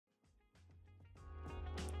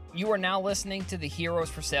You are now listening to the Heroes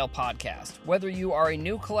for Sale podcast. Whether you are a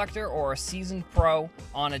new collector or a seasoned pro,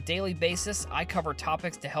 on a daily basis, I cover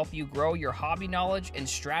topics to help you grow your hobby knowledge and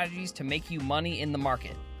strategies to make you money in the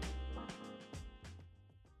market.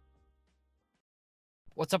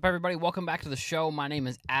 What's up, everybody? Welcome back to the show. My name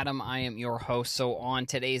is Adam. I am your host. So on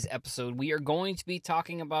today's episode, we are going to be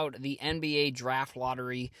talking about the NBA Draft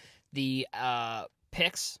Lottery. The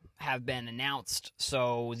picks have been announced,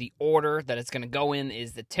 so the order that it's going to go in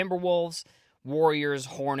is the Timberwolves, Warriors,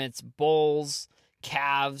 Hornets, Bulls,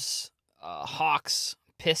 Cavs, Hawks,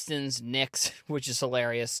 Pistons, Knicks, which is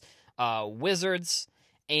hilarious, Wizards,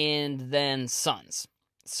 and then Suns.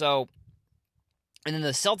 So, and then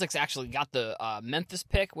the Celtics actually got the Memphis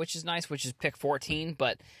pick, which is nice, which is pick 14.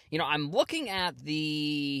 But, you know, I'm looking at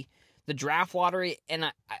the draft lottery,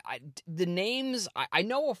 and the names, I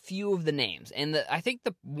know a few of the names, and I think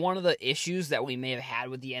one of the issues that we may have had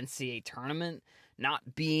with the NCAA tournament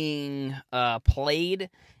not being played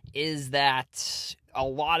is that a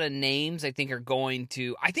lot of names I think it's going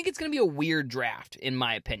to be a weird draft, in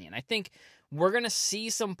my opinion. I think we're going to see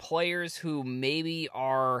some players who maybe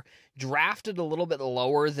are drafted a little bit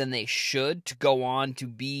lower than they should to go on to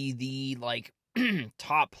be the, like,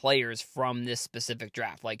 top players from this specific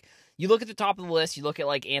draft. Like, you look at the top of the list, you look at,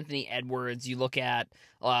 like, Anthony Edwards, you look at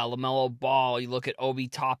LaMelo Ball, you look at Obi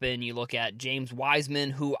Toppin, you look at James Wiseman,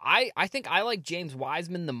 who I think I like James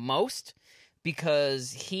Wiseman the most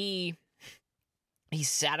because he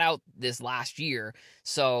sat out this last year.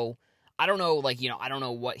 So I don't know, I don't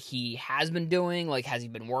know what he has been doing. Like, has he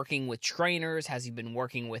been working with trainers? Has he been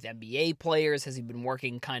working with NBA players? Has he been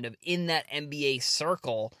working kind of in that NBA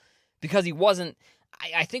circle? Because he wasn't,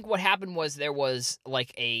 I think what happened was there was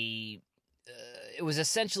like it was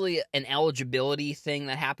essentially an eligibility thing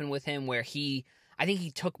that happened with him where I think he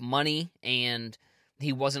took money and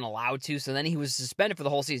he wasn't allowed to, so then he was suspended for the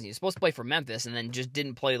whole season. He was supposed to play for Memphis and then just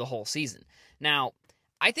didn't play the whole season. Now,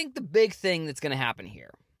 I think the big thing that's going to happen here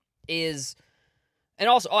is, and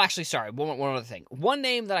also, one other thing. One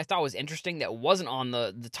name that I thought was interesting that wasn't on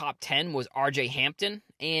the top 10 was RJ Hampton,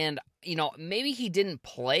 and you know, maybe he didn't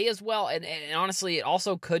play as well, and honestly, it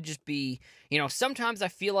also could just be, you know, sometimes I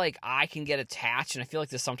feel like I can get attached, and I feel like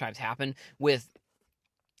this sometimes happen with,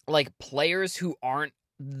 like, players who aren't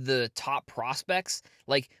the top prospects.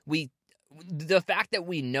 Like, the fact that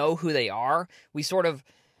we know who they are, we sort of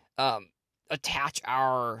attach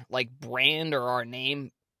our, like, brand or our name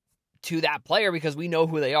to that player because we know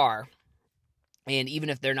who they are. And even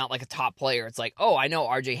if they're not like a top player, it's like, oh, I know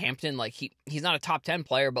RJ Hampton, like he's not a top 10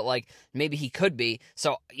 player, but like maybe he could be.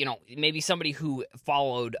 So, you know, maybe somebody who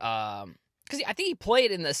followed, because I think he played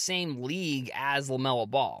in the same league as LaMelo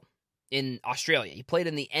Ball in Australia. He played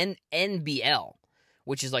in the NBL,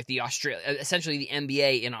 which is like essentially the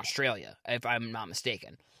NBA in Australia, if I'm not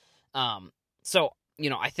mistaken. So, you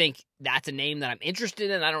know, I think that's a name that I'm interested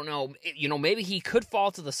in. I don't know, you know, maybe he could fall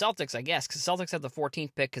to the Celtics, I guess, because Celtics had the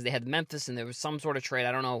 14th pick because they had Memphis and there was some sort of trade.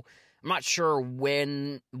 I don't know. I'm not sure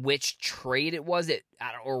which trade it was,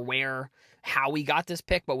 or how we got this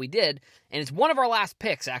pick, but we did. And it's one of our last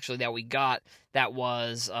picks, actually, that we got that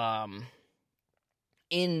was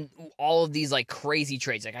in all of these, like, crazy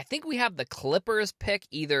trades. Like, I think we have the Clippers pick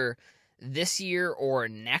either this year or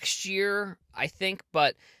next year, I think,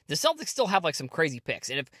 but the Celtics still have, like, some crazy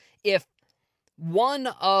picks. And if one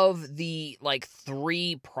of the, like,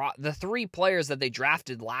 three players that they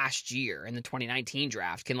drafted last year in the 2019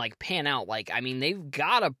 draft can, like, pan out, like, I mean, they've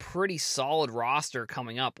got a pretty solid roster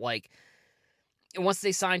coming up. Like, once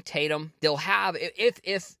they sign Tatum, they'll have,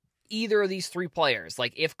 if either of these three players,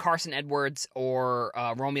 like if Carson Edwards or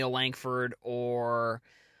Romeo Langford or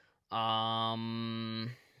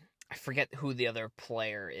I forget who the other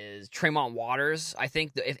player is, Tremont Waters, I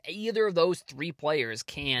think if either of those three players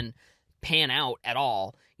can pan out at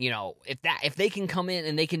all, you know, if they can come in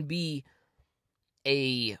and they can be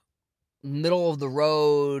a middle of the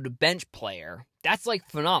road bench player, that's, like,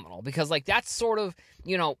 phenomenal, because, like, that's sort of,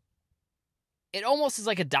 you know, it almost is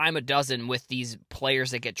like a dime a dozen with these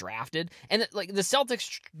players that get drafted. And, like, the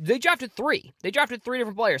Celtics, they drafted three. They drafted three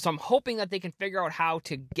different players. So I'm hoping that they can figure out how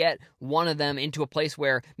to get one of them into a place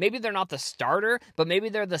where maybe they're not the starter, but maybe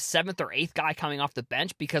they're the 7th or 8th guy coming off the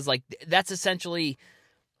bench, because, like, that's essentially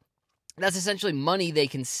money they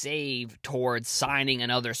can save towards signing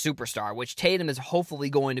another superstar, which Tatum is hopefully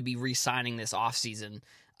going to be re-signing this offseason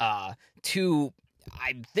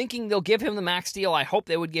I'm thinking they'll give him the max deal. I hope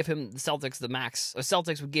they would give him the Celtics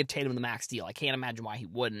would give Tatum the max deal. I can't imagine why he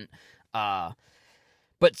wouldn't.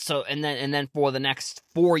 But so, and then for the next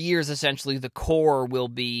 4 years, essentially, the core will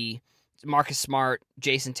be Marcus Smart,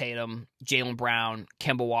 Jason Tatum, Jaylen Brown,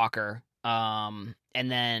 Kemba Walker, And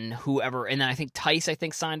then I think Tice,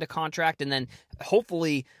 signed a contract, and then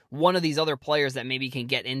hopefully one of these other players that maybe can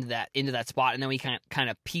get into that spot, and then we can kind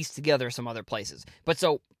of piece together some other places. But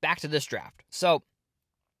so back to this draft. So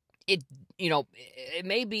it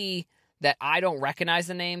may be that I don't recognize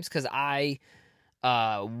the names because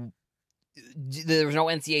there was no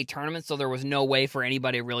NCAA tournament, so there was no way for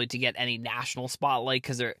anybody really to get any national spotlight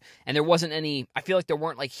there wasn't any. I feel like there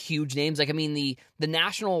weren't like huge names. Like, I mean, the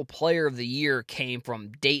national player of the year came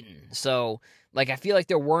from Dayton, so like I feel like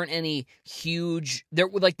there weren't any huge.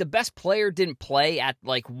 Like the best player didn't play at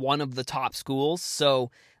like one of the top schools,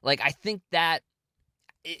 so like I think that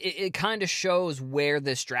it kind of shows where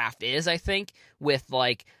this draft is, I think, with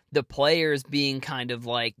like the players being kind of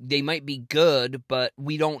like they might be good, but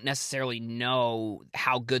we don't necessarily know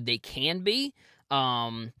how good they can be.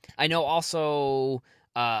 I know also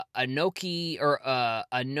Anoika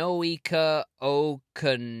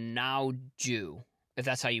Okanauju, if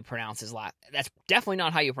that's how you pronounce his last. That's definitely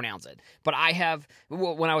not how you pronounce it. But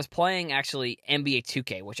when I was playing actually NBA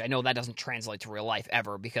 2K, which I know that doesn't translate to real life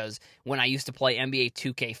ever, because when I used to play NBA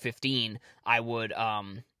 2K15, I would pick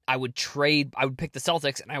the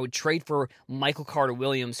Celtics, and I would trade for Michael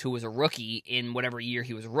Carter-Williams, who was a rookie in whatever year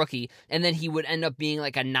he was a rookie, and then he would end up being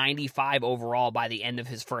like a 95 overall by the end of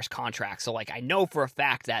his first contract. So like I know for a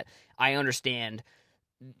fact that I understand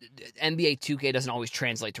NBA 2K doesn't always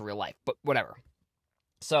translate to real life, but whatever.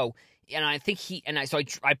 So, and I think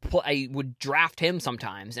I would draft him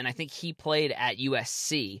sometimes, and I think he played at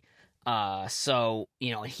USC. So,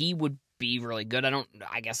 he would be really good.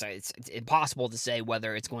 I guess it's impossible to say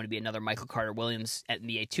whether it's going to be another Michael Carter-Williams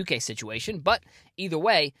NBA 2K situation, but either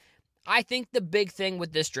way, I think the big thing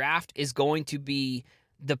with this draft is going to be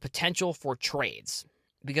the potential for trades.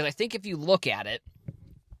 Because I think if you look at it,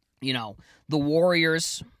 the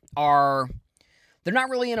Warriors they're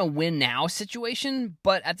not really in a win now situation,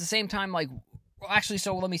 but at the same time, like, actually,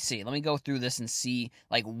 so let me see. Let me go through this and see,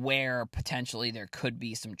 like, where potentially there could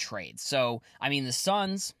be some trades. So, I mean, the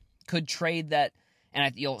Suns could trade that,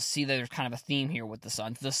 and you'll see that there's kind of a theme here with the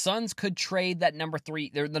Suns. The Suns could trade that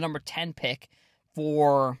the number 10 pick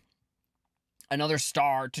for another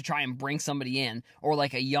star to try and bring somebody in, or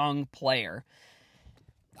like a young player.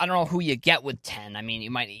 I don't know who you get with 10. I mean,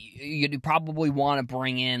 you'd probably want to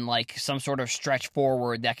bring in like some sort of stretch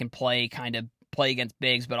forward that can play against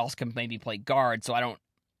bigs, but also can maybe play guard. So I don't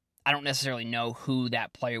necessarily know who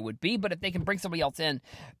that player would be, but if they can bring somebody else in,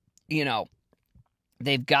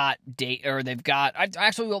 they've got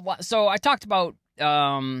So I talked about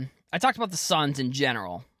the Suns in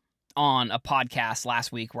general on a podcast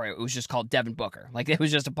last week where it was just called Devin Booker. Like, it was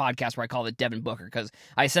just a podcast where I called it Devin Booker because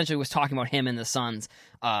I essentially was talking about him and the Suns.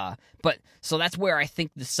 But so that's where I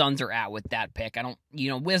think the Suns are at with that pick.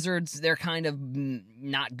 Wizards, they're kind of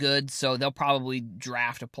not good, so they'll probably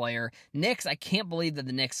draft a player. Knicks, I can't believe that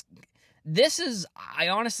the Knicks. I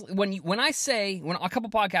honestly, when a couple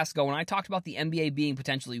podcasts ago, when I talked about the NBA being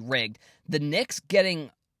potentially rigged, the Knicks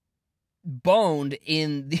getting boned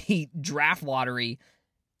in the draft lottery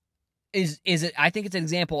I think it's an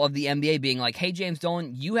example of the NBA being like, hey, James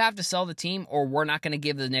Dolan, you have to sell the team or we're not going to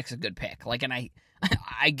give the Knicks a good pick. Like, and I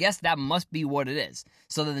guess that must be what it is.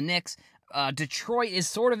 So that the Knicks, Detroit is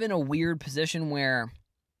sort of in a weird position where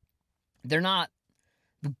they're not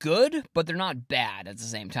good, but they're not bad at the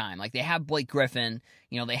same time. Like, they have Blake Griffin,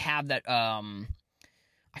 they have that, I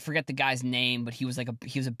forget the guy's name, but he was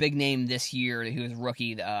a big name this year. He was a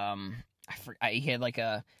rookie. He had like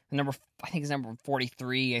a number, I think his number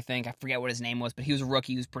 43, I think. I forget what his name was, but he was a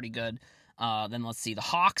rookie. He was pretty good. Then let's see. The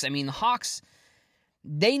Hawks. I mean, the Hawks,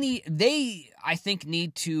 I think,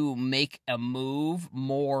 need to make a move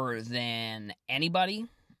more than anybody,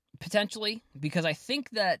 potentially, because I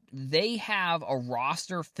think that they have a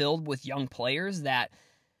roster filled with young players that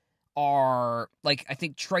are, like, I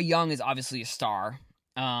think Trae Young is obviously a star.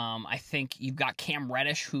 I think you've got Cam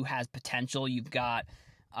Reddish, who has potential. You've got,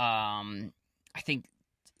 I think,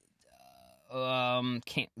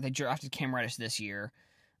 they drafted Cam Reddish this year.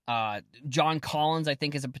 John Collins, I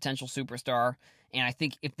think, is a potential superstar, and I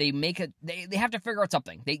think if they make they have to figure out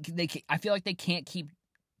something. I feel like they can't keep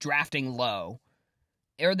drafting low,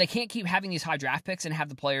 or they can't keep having these high draft picks and have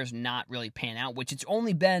the players not really pan out. Which it's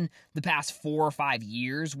only been the past 4 or 5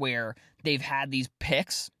 years where they've had these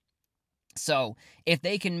picks. So if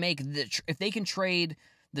they can trade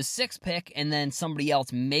the 6th pick and then somebody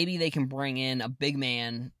else, maybe they can bring in a big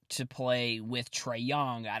man to play with Trae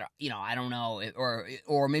Young. I don't know,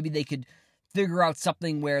 or maybe they could figure out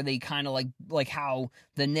something where they kind of like how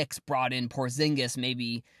the Knicks brought in Porzingis.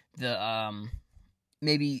 Maybe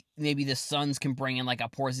maybe the Suns can bring in like a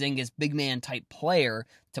Porzingis big man type player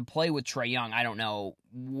to play with Trae Young. I don't know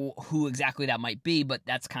who exactly that might be, but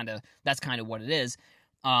that's kind of what it is.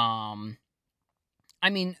 I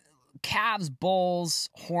mean, Cavs, Bulls,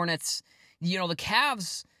 Hornets, the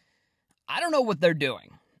Cavs, I don't know what they're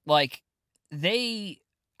doing. Like,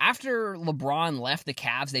 after LeBron left the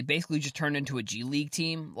Cavs, they basically just turned into a G League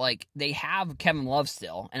team. Like, they have Kevin Love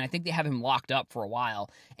still, and I think they have him locked up for a while.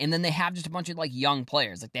 And then they have just a bunch of, like, young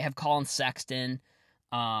players. Like, they have Colin Sexton,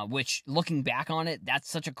 which, looking back on it, that's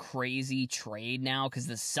such a crazy trade now, because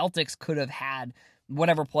the Celtics could have had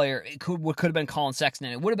whatever player. It could have been Colin Sexton,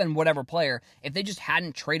 and it would have been whatever player if they just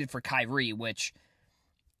hadn't traded for Kyrie, which,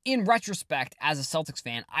 in retrospect, as a Celtics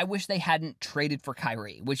fan, I wish they hadn't traded for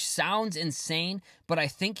Kyrie, which sounds insane, but I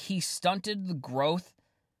think he stunted the growth,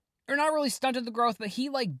 or not really stunted the growth, but he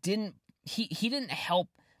didn't help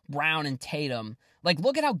Brown and Tatum. Like,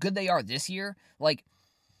 look at how good they are this year. Like,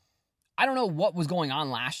 I don't know what was going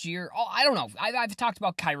on last year. Oh, I don't know. I've talked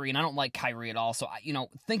about Kyrie, and I don't like Kyrie at all. So,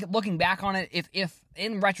 looking back on it, if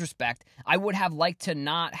in retrospect, I would have liked to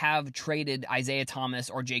not have traded Isaiah Thomas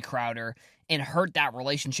or Jay Crowder and hurt that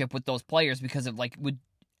relationship with those players, because of, like, with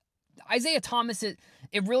Isaiah Thomas, it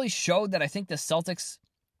really showed that I think that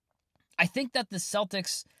the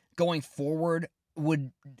Celtics going forward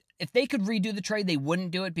would, if they could redo the trade, they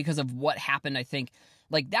wouldn't do it because of what happened. I think,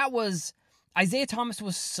 like, Isaiah Thomas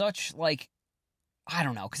was such, like, I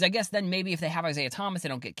don't know, because I guess then maybe if they have Isaiah Thomas, they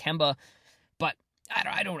don't get Kemba, but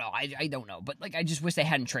I don't know. I don't know, but, like, I just wish they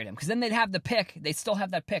hadn't traded him, because then they'd have the pick. They still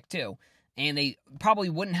have that pick too, and they probably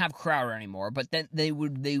wouldn't have Crowder anymore, but then they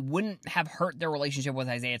wouldn't have hurt their relationship with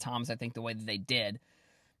Isaiah Thomas, I think, the way that they did.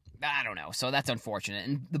 I don't know, so that's unfortunate.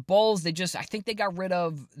 And the Bulls, I think they got rid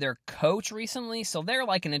of their coach recently, so they're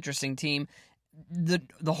like an interesting team. The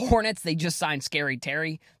Hornets, they just signed Scary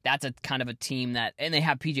Terry. That's a kind of a team that, and they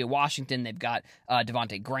have PJ Washington, they've got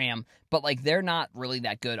Devontae Graham, but, like, they're not really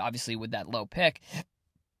that good, obviously, with that low pick.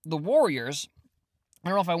 The Warriors, I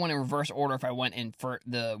don't know if I went in reverse order, if I went in for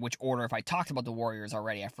which order, if I talked about the Warriors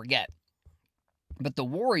already, I forget. But the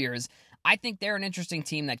Warriors, I think they're an interesting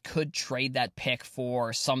team that could trade that pick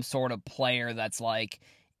for some sort of player that's, like,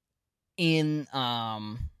 in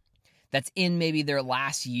maybe their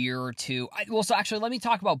last year or two. So actually, let me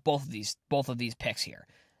talk about both of these picks here.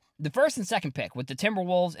 The first and second pick with the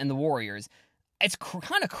Timberwolves and the Warriors, it's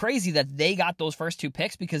kind of crazy that they got those first two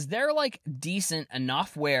picks, because they're, like, decent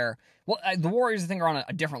enough where, well, the Warriors, I think, are on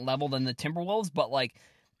a different level than the Timberwolves, but, like,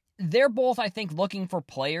 they're both, I think, looking for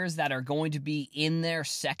players that are going to be in their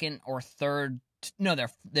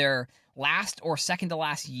their last or second to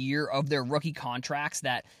last year of their rookie contracts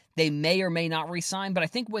that they may or may not re-sign. But I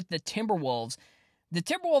think with the Timberwolves,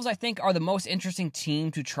 I think, are the most interesting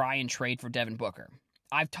team to try and trade for Devin Booker.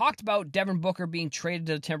 I've talked about Devin Booker being traded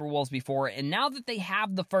to the Timberwolves before, and now that they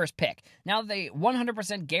have the first pick, now that they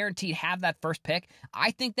 100% guaranteed have that first pick,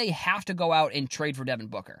 I think they have to go out and trade for Devin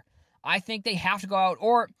Booker. I think they have to go out,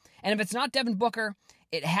 and if it's not Devin Booker,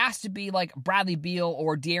 it has to be like Bradley Beal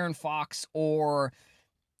or De'Aaron Fox,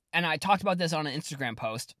 and I talked about this on an Instagram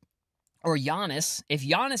post, or Giannis. If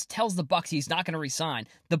Giannis tells the Bucks he's not going to resign,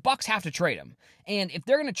 the Bucks have to trade him. And if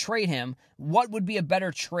they're going to trade him, what would be a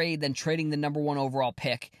better trade than trading the number 1 overall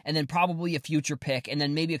pick, and then probably a future pick, and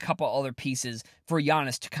then maybe a couple other pieces for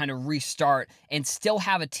Giannis to kind of restart and still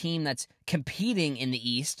have a team that's competing in the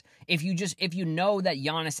East, if you know that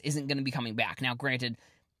Giannis isn't going to be coming back. Now, granted,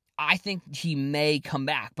 I think he may come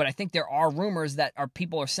back, but I think there are rumors that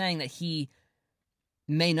people are saying that he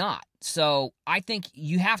may not. So I think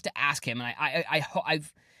you have to ask him, and I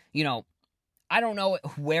don't know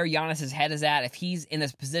where Giannis's head is at, if he's in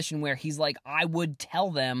this position where he's like, I would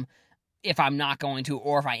tell them if I'm not going to,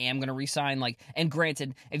 or if I am going to resign. Like, and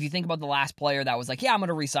granted, if you think about the last player that was like, yeah, I'm going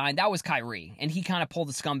to resign, that was Kyrie, and he kind of pulled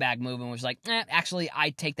the scumbag move and was like, actually, I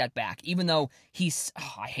take that back. Even though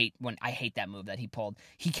I hate that move that he pulled.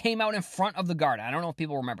 He came out in front of the Garden. I don't know if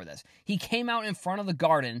people remember this. He came out in front of the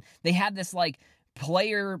Garden. They had this, like,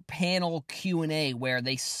 player panel Q&A where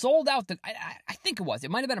they sold out I think it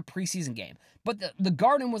might have been a preseason game, but the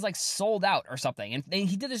Garden was, like, sold out or something, and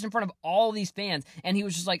he did this in front of all these fans, and he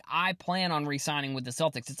was just like, I plan on re-signing with the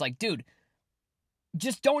Celtics. It's like, dude,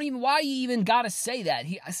 just don't even, why you even gotta say that?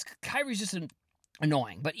 Kyrie's just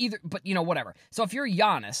annoying, but whatever. So if you're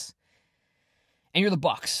Giannis and you're the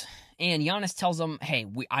Bucks, and Giannis tells them, hey,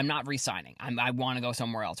 I'm not re-signing. I want to go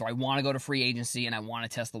somewhere else, or I want to go to free agency, and I want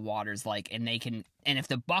to test the waters. And if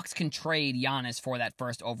the Bucks can trade Giannis for that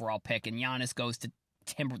first overall pick, and Giannis goes to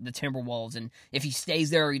the Timberwolves, and if he stays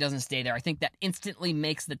there or he doesn't stay there, I think that instantly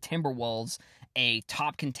makes the Timberwolves a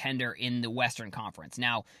top contender in the Western Conference.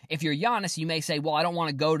 Now, if you're Giannis, you may say, well, I don't want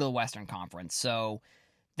to go to the Western Conference, so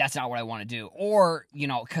that's not what I want to do. Or,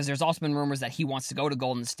 because there's also been rumors that he wants to go to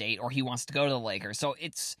Golden State or he wants to go to the Lakers. So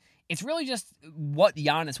it's really just what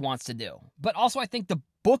Giannis wants to do. But also I think the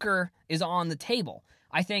Booker is on the table.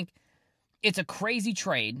 I think it's a crazy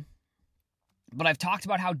trade, but I've talked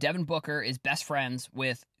about how Devin Booker is best friends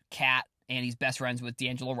with Kat and he's best friends with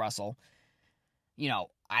D'Angelo Russell.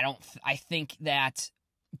 I think that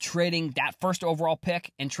trading that first overall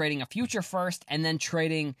pick and trading a future first and then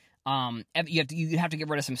trading you have to get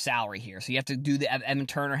rid of some salary here. So you have to do Evan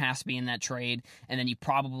Turner has to be in that trade, and then you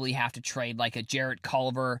probably have to trade like a Jarrett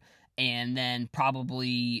Culver, and then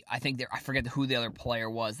probably I forget who the other player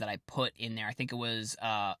was that I put in there. I think it was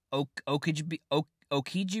Okijibi.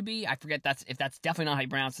 I forget if that's definitely not how you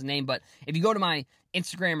pronounce his name, but if you go to my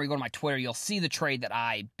Instagram or you go to my Twitter, you'll see the trade that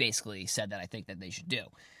I basically said that I think that they should do.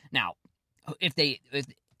 Now,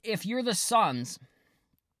 if you're the Suns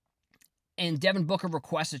and Devin Booker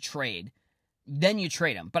requests a trade, then you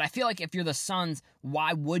trade him. But I feel like if you're the Suns,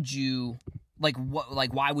 why would you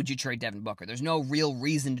why would you trade Devin Booker? There's no real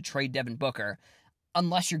reason to trade Devin Booker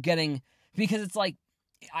unless you're getting, because it's like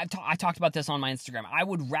I talked about this on my Instagram. I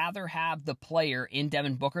would rather have the player in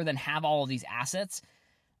Devin Booker than have all of these assets.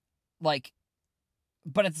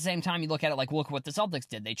 But at the same time, you look at it look what the Celtics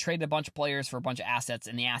did. They traded a bunch of players for a bunch of assets,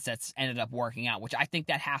 and the assets ended up working out, which I think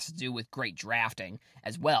that has to do with great drafting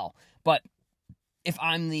as well. But if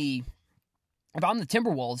I'm the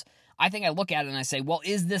Timberwolves, I think I look at it and I say, well,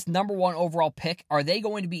 is this number one overall pick, are they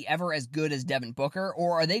going to be ever as good as Devin Booker,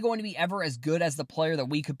 or are they going to be ever as good as the player that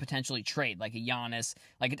we could potentially trade, like a Giannis?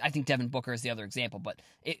 I think Devin Booker is the other example, but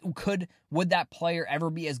would that player ever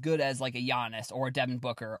be as good as like a Giannis or a Devin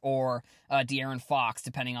Booker or De'Aaron Fox,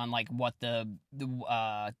 depending on what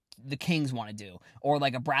the Kings want to do, or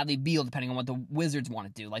like a Bradley Beal, depending on what the Wizards want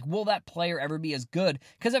to do? Will that player ever be as good?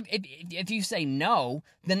 Because if you say no,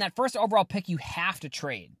 then that first overall pick you have to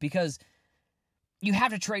trade, because you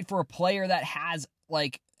have to trade for a player that has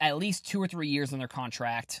at least 2 or 3 years on their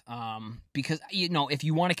contract, because if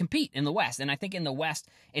you want to compete in the West. And I think in the West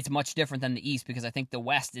it's much different than the East, because I think the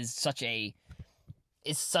West is such a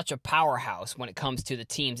powerhouse when it comes to the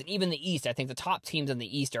teams. And even the East, I think the top teams in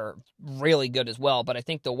the East are really good as well, but I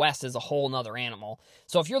think the West is a whole nother animal.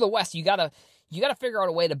 So if you're the West, you gotta figure out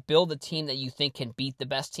a way to build a team that you think can beat the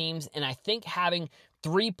best teams. And I think having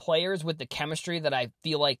 3 players with the chemistry that I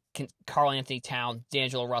feel like Karl Anthony Towns,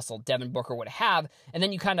 D'Angelo Russell, Devin Booker would have, and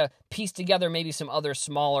then you kind of piece together maybe some other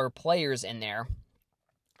smaller players in there.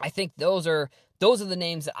 I think those are the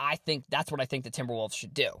names that that's what I think the Timberwolves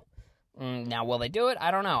should do. Now, will they do it? I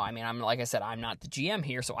don't know. I mean, like I said, I'm not the GM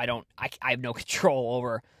here, so I have no control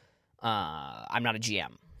over. I'm not a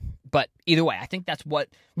GM, but either way, I think that's what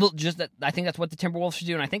the Timberwolves should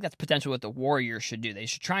do, and I think that's potentially what the Warriors should do. They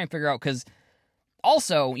should try and figure out, because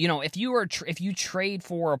also, if you trade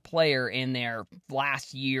for a player in their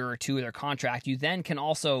last year or two of their contract, you then can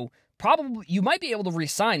also you might be able to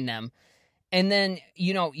re-sign them. And then,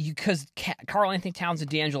 because Karl Anthony Towns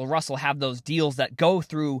and D'Angelo Russell have those deals that go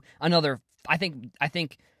through another, I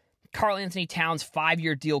think Karl Anthony Towns'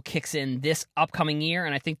 5-year deal kicks in this upcoming year,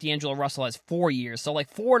 and I think D'Angelo Russell has 4 years. So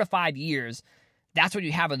 4 to 5 years, that's what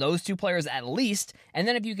you have of those two players at least. And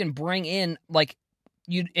then if you can bring in,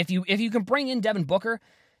 if you can bring in Devin Booker,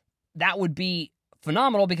 that would be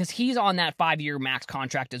phenomenal, because he's on that 5-year max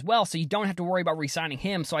contract as well, so you don't have to worry about re-signing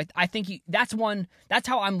him. So I think that's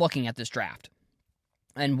how I'm looking at this draft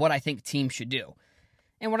and what I think teams should do.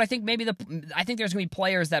 And what I think I think there's going to be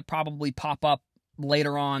players that probably pop up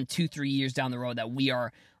later on 2-3 years down the road that we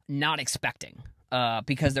are not expecting,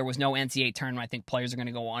 because there was no NCAA tournament. I think players are going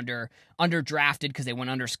to go under drafted because they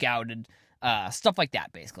went under scouted, stuff like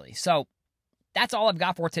that, basically. So that's all I've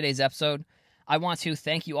got for today's episode. I want to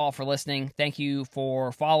thank you all for listening. Thank you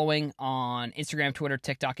for following on Instagram, Twitter,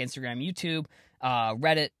 TikTok, Instagram, YouTube,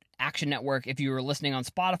 Reddit, Action Network. If you were listening on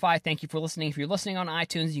Spotify, thank you for listening. If you're listening on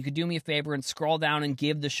iTunes, you could do me a favor and scroll down and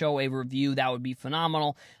give the show a review. That would be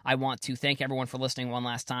phenomenal. I want to thank everyone for listening one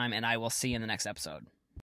last time, and I will see you in the next episode.